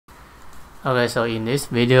Okay, so in this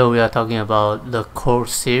video we are talking about the code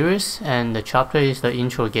series, and the chapter is the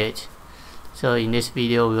intro gate. So in this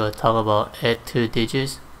video we will talk about add 2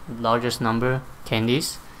 digits, largest number,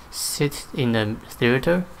 candies, sit in the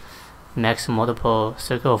theater, max multiple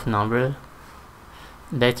circle of number,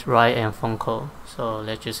 left, right, and phone call. So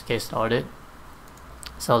let's just get started.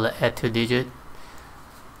 So the add 2 digit,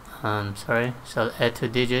 so add 2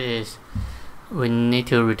 digit is we need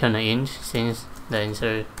to return an int since the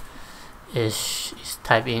answer is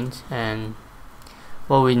type int, and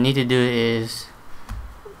what we need to do is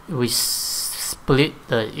we split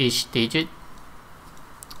each digit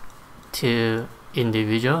to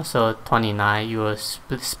individual. So 29 you will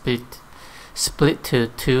split to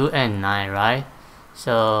 2 and 9, right?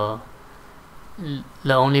 So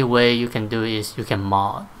the only way you can do is you can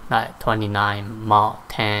mod, like 29 mod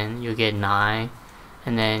 10, you get 9,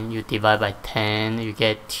 and then you divide by 10, you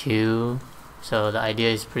get 2. So the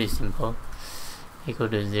idea is pretty simple. Equal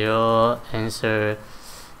to 0, answer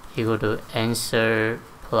equal to answer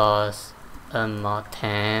plus n mod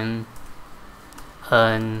 10,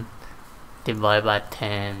 n divided by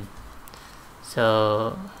 10.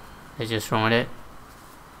 So let's just run it.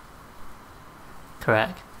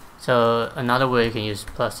 Correct. So another way you can use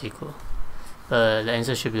plus equal, but the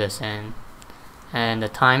answer should be the same. And the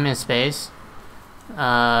time and space,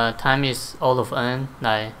 time is all of n,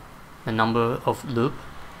 like the number of loop,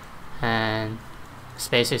 and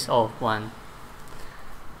space is all of 1.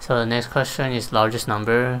 So the next question is largest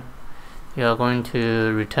number. You are going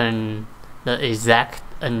to return the exact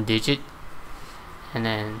n digit, and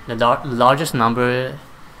then the largest number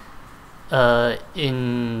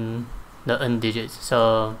in the n digits.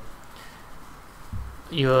 So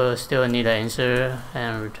you will still need the answer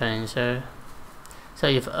and return answer. So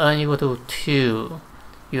if n equal to 2,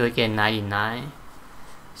 you will get 99.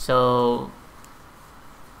 So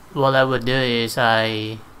what I would do is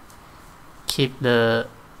I keep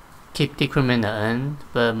decrement the n,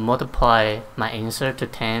 but multiply my answer to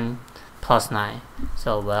 10 plus 9.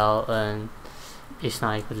 So well, n is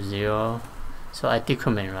not equal to 0, so I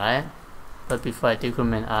decrement, right? But before I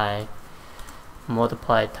decrement, I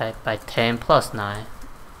multiply type by 10 plus 9.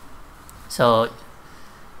 So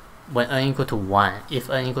when n equal to 1, if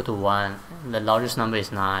n equal to 1, the largest number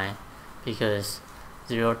is 9, because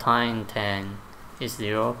 0 times 10 is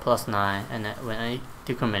 0 plus 9, and when I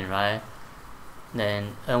decrement, right,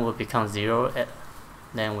 then n will become 0.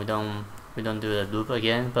 Then we don't do the loop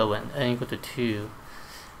again. But when n equal to 2,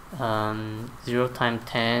 0 times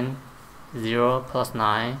 10, 0 plus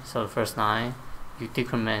 9, so the first 9, you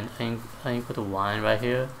decrement n equal to 1 right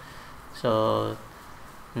here. So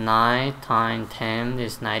 9 times 10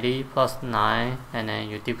 is 90 plus 9, and then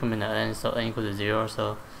you decrement the n, so n equal to 0.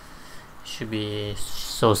 So it should be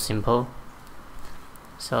so simple.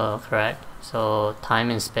 So correct. So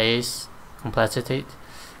time and space, complexity.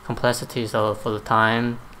 So for the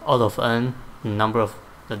time, all of n, number of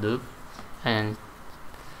the loop, and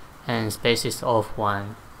space is all of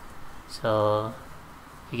 1. So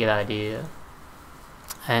you get the idea.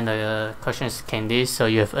 And the question is candies. So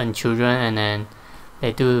you have n children, and then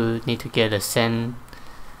they do need to get the same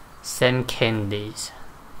candies.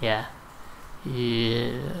 Yeah.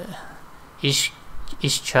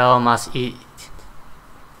 Each child must eat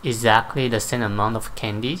exactly the same amount of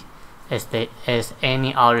candy as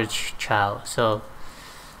any other child. So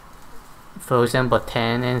for example,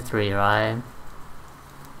 10 and 3, right?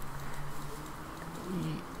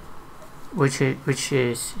 Which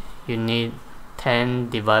is you need 10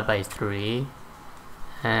 divided by 3,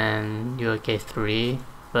 and you'll get 3,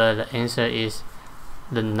 but the answer is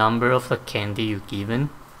the number of the candy you given.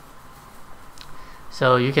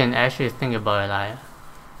 So you can actually think about it like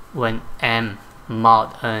when m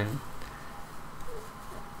mod n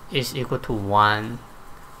is equal to 1,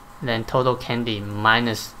 then total candy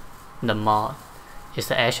minus the mod is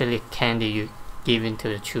actually candy you given to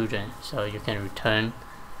the children. So you can return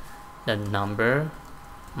the number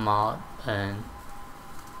mod n.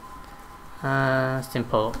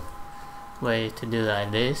 Simple way to do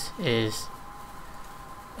like this is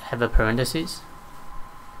have a parenthesis.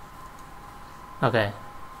 Okay,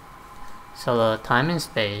 so the time and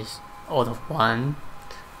space, all of 1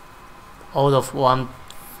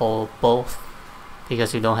 for both,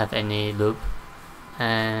 because you don't have any loop.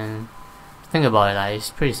 And think about it, like, it's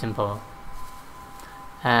pretty simple.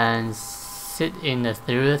 And sit in the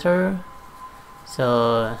theater.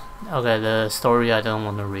 So okay, the story I don't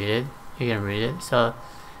want to read it, you can read it. So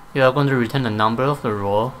you are going to return the number of the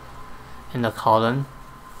row in the column,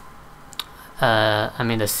 I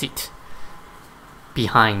mean the seat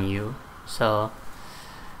behind you. So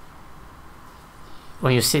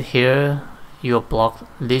when you sit here, your block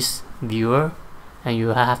list viewer and you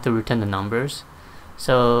have to return the numbers.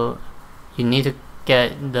 So you need to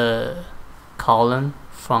get the column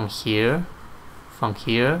from here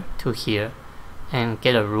to here, and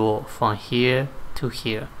get a row from here to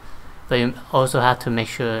here. But you also have to make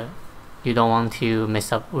sure you don't want to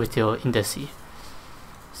mess up with your indices.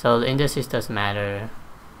 So the indices doesn't matter.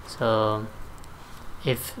 So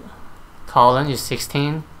if column is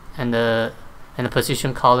 16 and the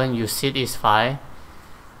position column you see is 5,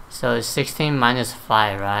 so 16 minus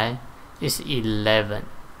 5, right, is 11.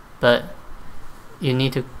 But you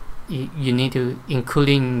need to include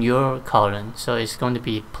in your column, so it's going to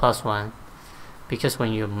be +1, because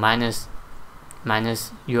when you minus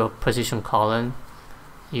your position column,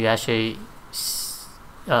 you actually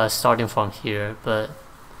starting from here, but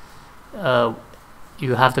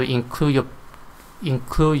you have to include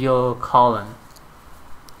your column,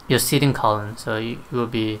 your seeding column. So it will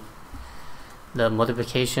be the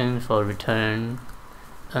multiplication for return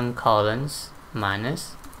n columns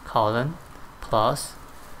minus column plus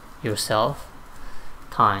yourself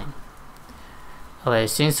time. Okay,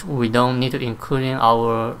 since we don't need to include in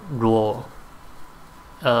our row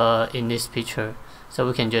in this picture, so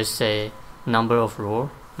we can just say number of row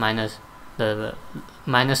minus the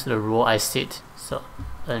row I seed. So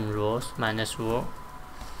n rows minus row.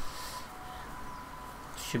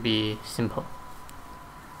 Should be simple.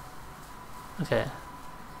 Okay,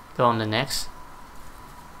 go on the next.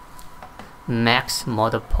 Max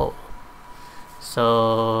multiple.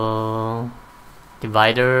 So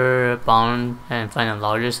divider, bound, and find the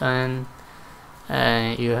largest n,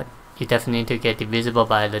 and you definitely need to get divisible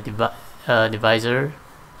by the divisor,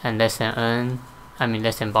 and less than n,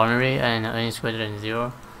 less than boundary, and n is greater than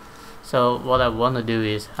 0. So what I want to do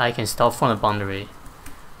is I can start from the boundary,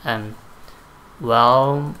 and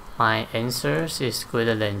while my answers is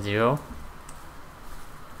greater than 0,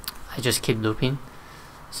 I just keep looping.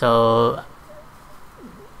 So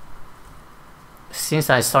since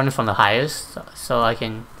I started from the highest, so I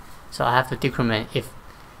have to decrement if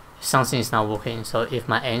something is not working. So if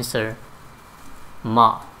my answer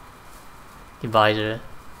mod divisor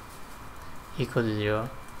equal to 0,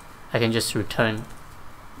 I can just return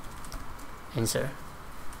answer.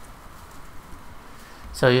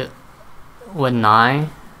 So when 9,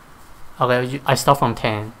 okay, I start from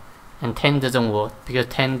 10, and 10 doesn't work because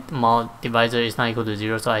 10 mod divisor is not equal to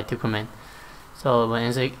 0, so I decrement. So when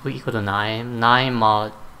answer equal to 9, 9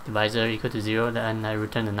 mod divisor equal to 0, then I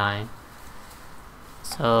return the 9.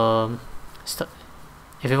 So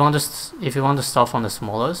if you want to start from the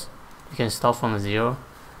smallest, you can start from the 0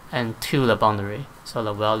 and to the boundary. So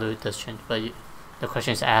the value does change, but the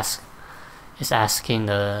question is asking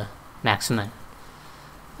the maximum.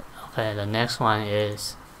 Okay, the next one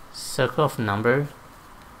is circle of number.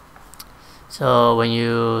 So when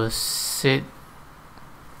you sit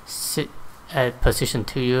at position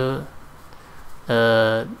 2,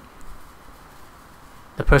 the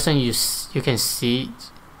person you can see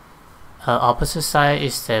opposite side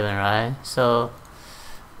is 7, right? So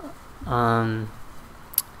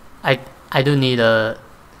I do need a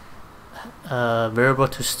variable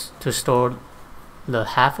to store the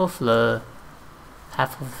half of the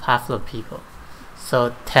people.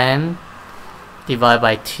 So 10 divided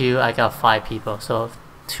by 2, I got 5 people. So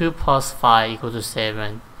 2 plus 5 equals to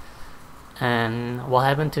 7. And what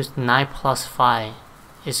happened to 9 plus 5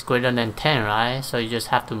 is greater than 10, right? So you just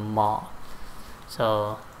have to mod.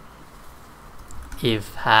 So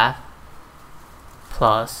if half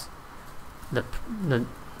plus the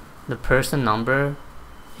person number,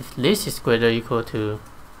 if this is greater or equal to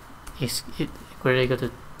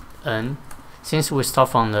n, since we start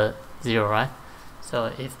from the 0, right?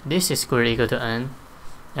 So if this is greater or equal to n,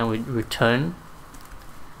 then we return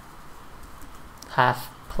half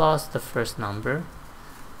plus the first number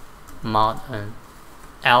mod n.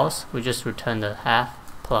 Else we just return the half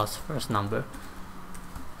plus first number.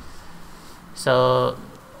 So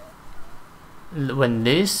when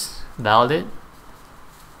this valid,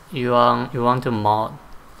 you want to mod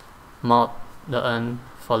the n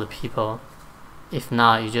for the people. If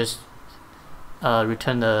not, you just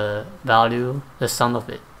return the value, the sum of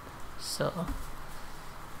it. So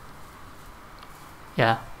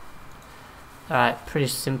yeah, alright, pretty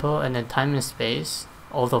simple. And then time and space,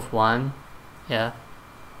 all of 1. Yeah,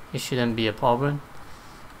 it shouldn't be a problem.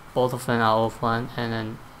 Both of them are all of 1. And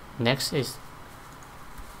then next is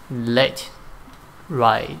let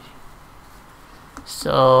write.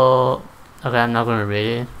 So okay, I'm not gonna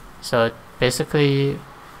read it. So basically,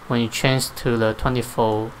 when you change to the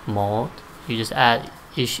 24 mode, you just add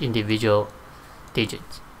each individual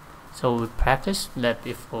digit. So we practiced that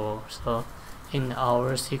before. So in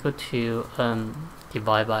hours equal to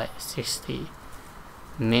divide by 60,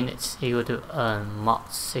 minutes equal to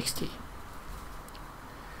mod 60.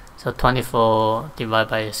 So 24 divided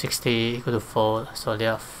by 60 equal to 4, so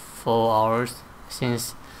there are 4 hours.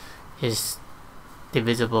 Since it's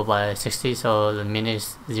divisible by 60, so the minute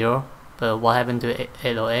is 0. But what happened to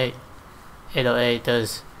 808? 808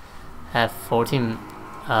 does have 13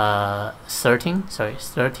 hours,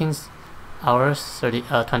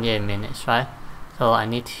 28 minutes, right? So I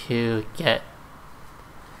need to get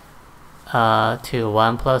to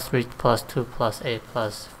 1 plus 3 plus 2 plus 8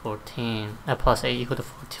 plus 14 plus 8 equal to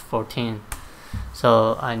 14.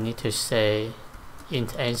 So I need to say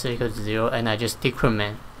int answer equals to 0, and I just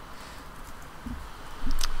decrement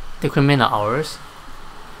the hours,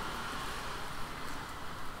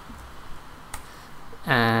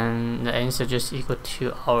 and the answer just equal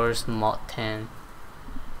to hours mod 10,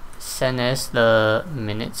 same as the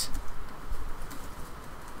minutes.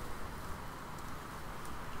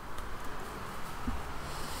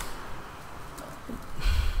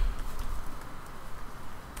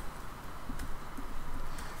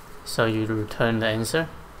 So you return the answer.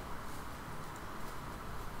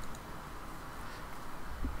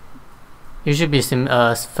 You should be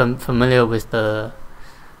familiar with the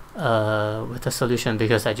solution,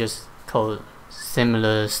 because I just coded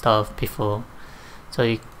similar stuff before. So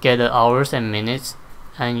you get the hours and minutes,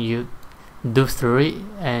 and you do through it,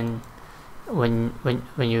 and when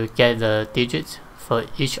you get the digits for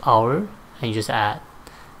each hour, and you just add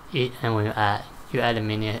it, and when you add the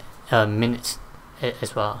minutes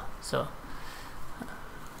as well. So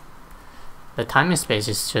the time and space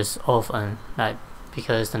is just often, like,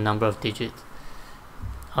 because the number of digits.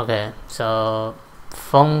 Okay, so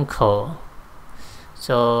phone call.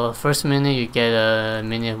 So first minute you get a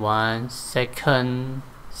minute 1, second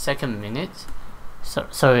minute.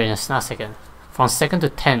 Sorry, it's not second. From second to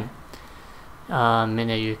 10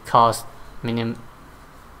 minute you cost min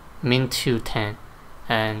to 10,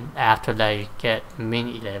 and after that you get min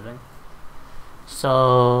 11.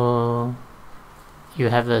 So you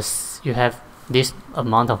have this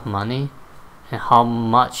amount of money, and how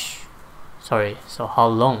long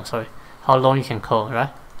you can code,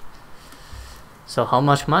 right? So how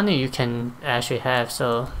much money you can actually have.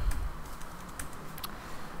 So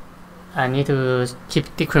I need to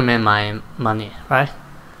keep decrement my money, right?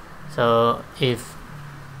 So if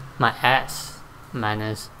my s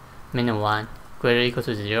minus min 1 greater or equal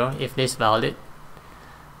to 0, if this valid,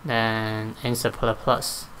 then answer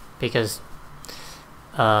plus, because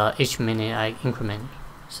each minute I increment.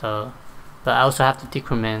 So, but I also have to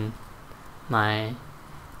decrement my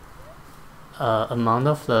amount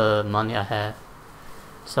of the money I have.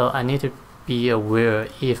 So I need to be aware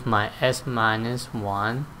if my s minus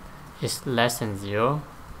 1 is less than 0,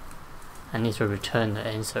 I need to return the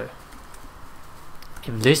answer.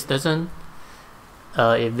 If this doesn't,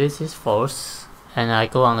 if this is false, and I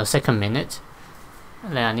go on the second minute,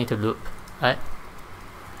 then I need to loop, right?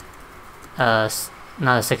 Not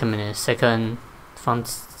the second minute, from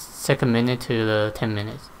second minute to the 10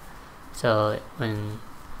 minutes. So when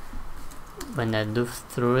I loop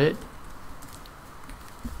through it,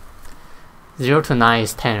 0 to 9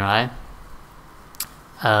 is 10, right?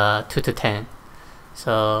 2 to 10,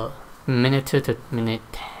 so minute 2 to minute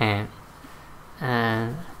 10,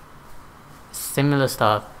 and similar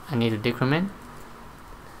stuff. I need to decrement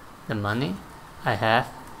the money I have,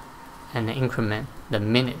 and increment the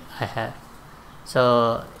minute I have.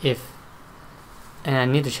 So and I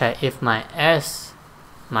need to check if my s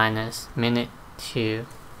minus minute 2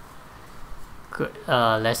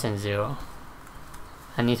 less than 0,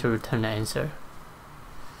 I need to return the answer,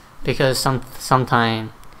 because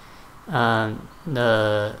sometimes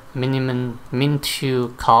the minimum min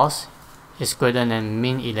 2 cost is greater than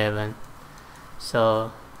min 11.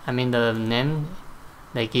 So I mean, the name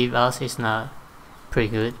they give us is not pretty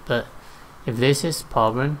good, but if this is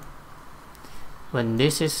problem, when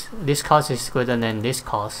this cost is greater than this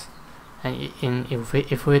cost, and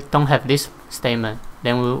if we don't have this statement,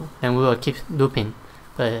 then we will keep looping.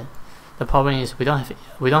 But the problem is we don't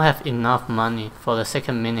have enough money for the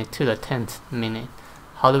second minute to the 10th minute.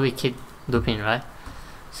 How do we keep looping, right?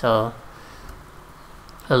 So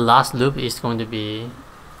the last loop is going to be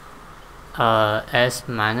s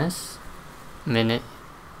minus minute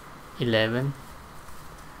 11.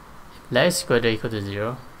 If that is greater or equal to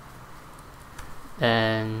 0,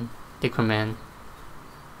 then decrement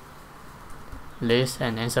list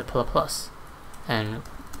and answer plus. And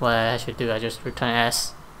what I should do, I just return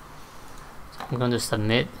s. So I'm going to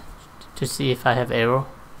submit to see if I have error.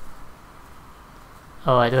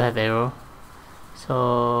 Oh, I do have error.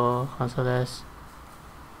 So console S.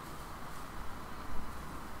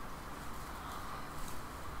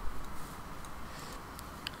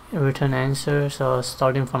 Return answer. So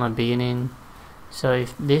starting from the beginning. So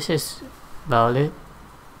if this is valid,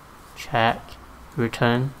 check,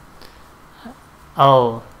 return.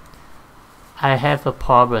 Oh, I have a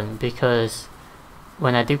problem because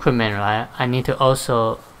when I decrement, right, I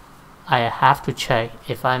have to check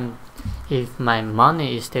if my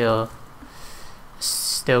money is still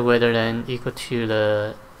greater than equal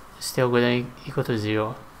to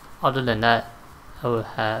 0. Other than that, I will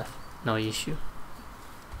have no issue.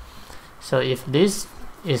 So if this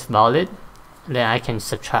is valid, then I can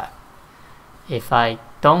subtract. If I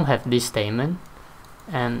don't have this statement,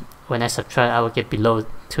 and when I subtract, I will get below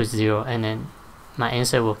to 0, and then my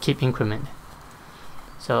answer will keep incrementing.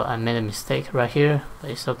 So I made a mistake right here,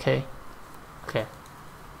 but it's okay. Okay.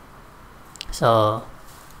 So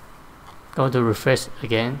go to refresh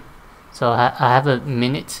again. So I have a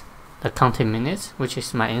minute, the counting minutes, which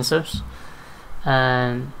is my answers,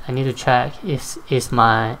 and I need to check if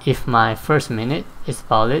my first minute is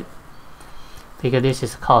valid, because this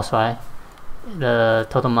is cost, right? The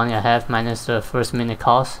total money I have minus the first minute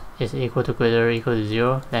cost is equal to greater or equal to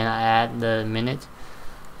 0. Then I add the minute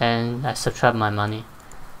and I subtract my money,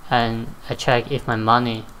 and I check if my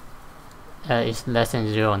money is less than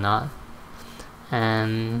 0 or not.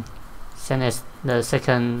 And same as the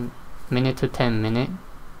second minute to 10 minute,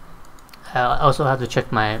 I also have to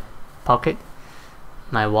check my pocket,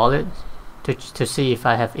 my wallet, to see if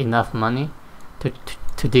I have enough money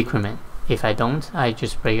to decrement. If I don't, I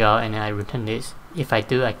just break out and I return this. If I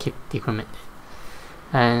do, I keep decrement.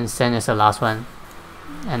 And same as the last one.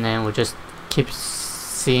 And then we'll just keep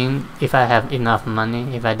seeing if I have enough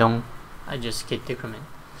money. If I don't, I just keep decrement.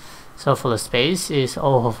 So for the space is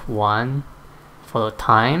O of 1. For the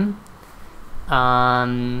time,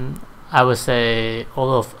 I would say O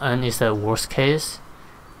of n is the worst case,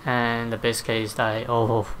 and the best case is that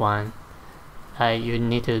O of 1. You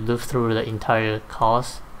need to look through the entire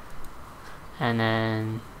cost, and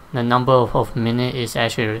then the number of minute is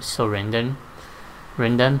actually so random,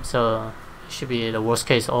 so it should be the worst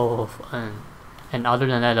case O of n. And other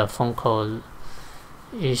than that, the phone call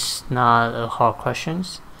is not a hard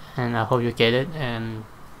questions, and I hope you get it, and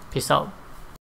peace out.